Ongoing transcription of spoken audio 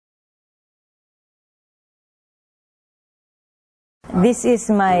This is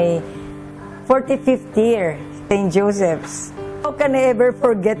my 45th year, St. Joseph's. How can I ever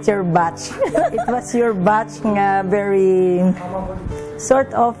forget your batch? It was your batch nga very sort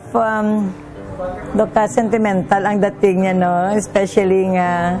of sentimental ang dating niya, no? Especially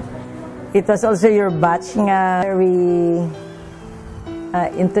nga it was also your batch nga very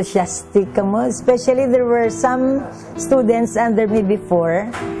enthusiastic mo. Especially there were some students under me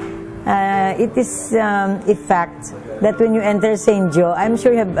before. It is a fact that when you enter St. Joe, I'm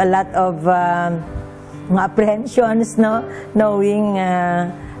sure you have a lot of apprehensions, no? Knowing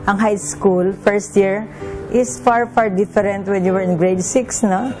ang high school, first year, is far different when you were in grade 6,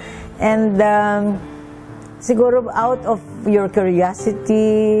 no? And siguro out of your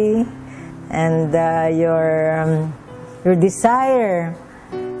curiosity and your desire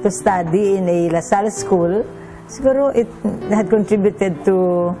to study in a La Salle school, siguro it had contributed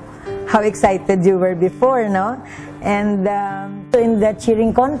to how excited you were before, no? And so in the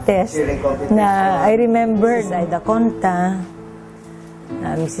cheering contest, na I remember Ida Conta,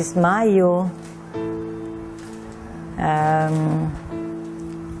 Mrs. Mayo,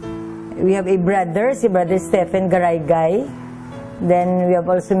 we have a brother, si Brother Stephen Garaygay. Then we have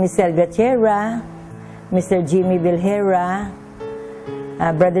also Miss Selvia Tierra, Mr. Jimmy Bilhera,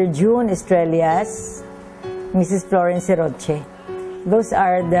 Brother June Estrellas, Mrs. Florence Roche. Those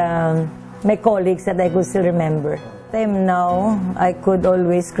are my colleagues that I could still remember. Now, I could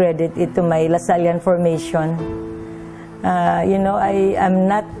always credit it to my Lasallian formation. You know, I am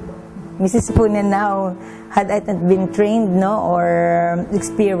not Mrs. Hiponia now. Had I not been trained, no, or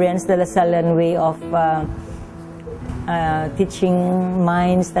experienced the Lasallian way of teaching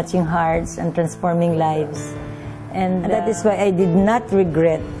minds, touching hearts, and transforming lives. And that is why I did not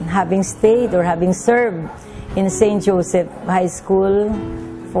regret having stayed or having served in St. Joseph High School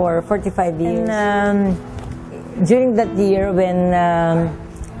for 45 years. And, during that year when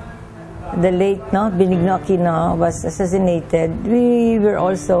the late Benigno Aquino was assassinated, we were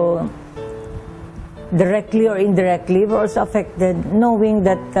also directly or indirectly were also affected, knowing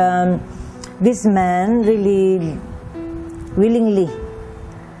that this man really willingly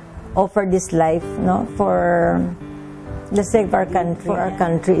offered his life, no, for the sake of our country. For our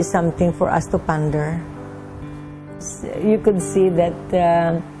country is something for us to ponder. You could see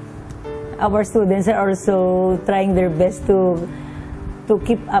that our students are also trying their best to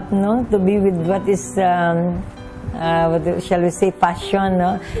keep up, no, to be with what is what shall we say, fashion,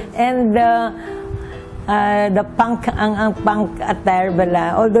 no, and the punk ang punk attire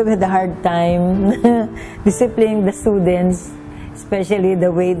bala. Although we had a hard time disciplining the students, especially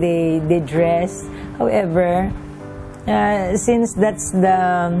the way they dress. However, since that's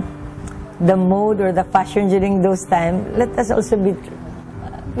the mode or the fashion during those times, let us also we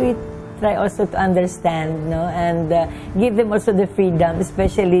try also to understand, no, and give them also the freedom,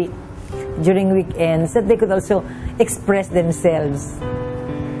 especially during weekends, that they could also express themselves.